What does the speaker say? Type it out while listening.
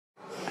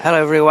Hello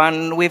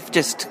everyone, we've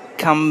just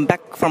come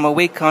back from a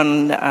week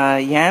on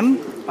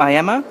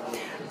Iama.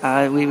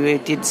 We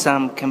did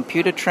some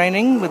computer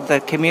training with the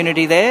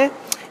community there,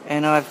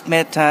 and I've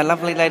met a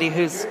lovely lady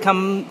who's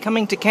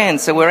coming to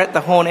Cairns. So we're at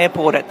the Horn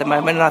Airport at the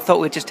moment, and I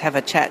thought we'd just have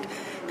a chat.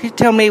 Could you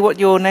tell me what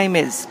your name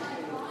is?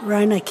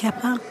 Raina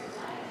Kepa.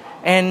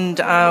 And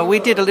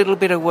we did a little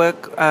bit of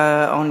work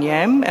on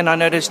YAM, and I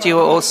noticed you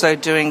were also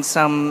doing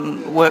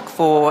some work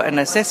for an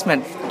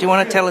assessment. Do you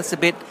want to tell us a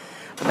bit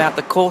about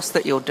the course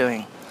that you're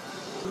doing?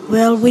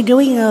 Well, we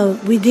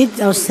did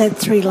our set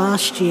 3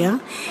 last year.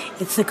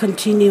 It's a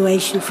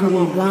continuation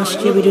from last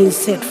year. We're doing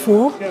set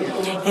 4,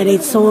 and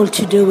it's all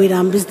to do with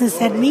business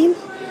admin.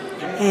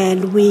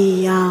 And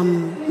we,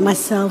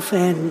 myself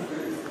and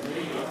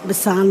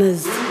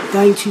Basana's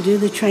going to do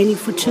the training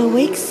for 2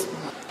 weeks.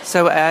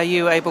 So are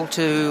you able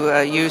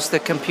to use the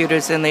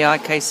computers in the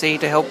IKC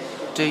to help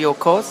do your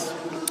course?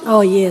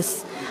 Oh,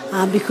 yes.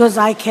 Because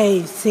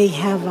IKC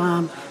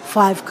have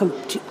 5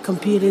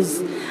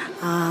 computers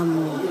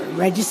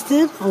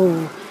registered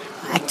or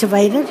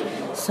activated,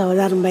 so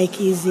that'll make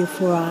it easier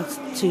for us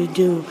to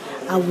do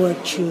our work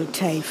through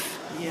TAFE.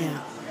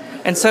 Yeah.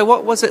 And so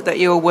what was it that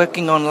you were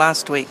working on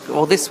last week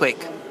or this week?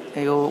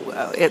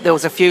 There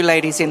was a few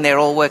ladies in there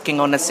all working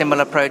on a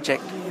similar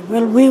project.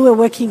 Well,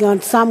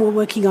 some were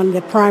working on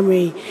the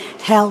primary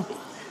health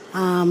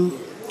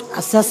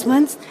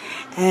assessments,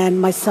 and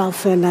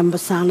myself and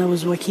Basana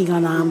was working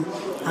on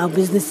our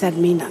business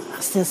admin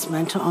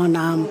assessment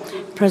on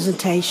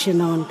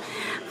presentation on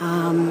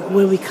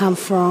where we come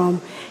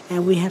from,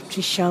 and we have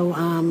to show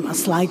a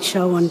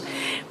slideshow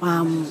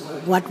on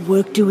what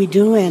work do we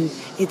do, and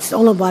it's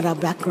all about our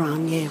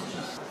background, yeah.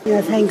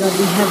 Thank God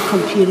we have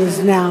computers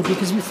now,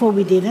 because before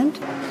we didn't.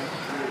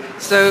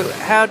 So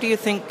how do you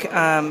think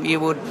you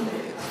would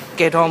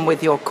get on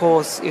with your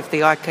course if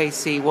the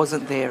IKC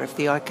wasn't there, if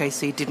the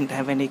IKC didn't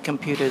have any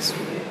computers?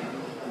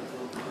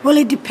 Well,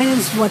 it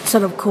depends what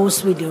sort of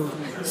course we do,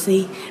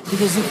 see?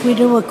 Because if we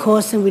do a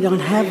course and we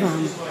don't have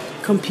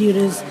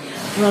computers,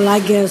 well, I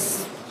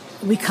guess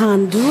we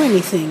can't do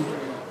anything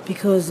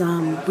because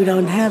we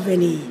don't have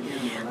any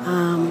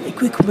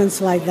equipments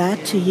like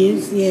that to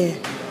use, yeah.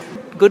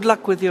 Good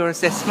luck with your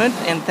assessment,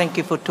 and thank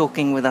you for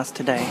talking with us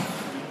today.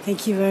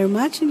 Thank you very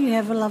much, and you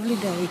have a lovely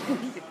day.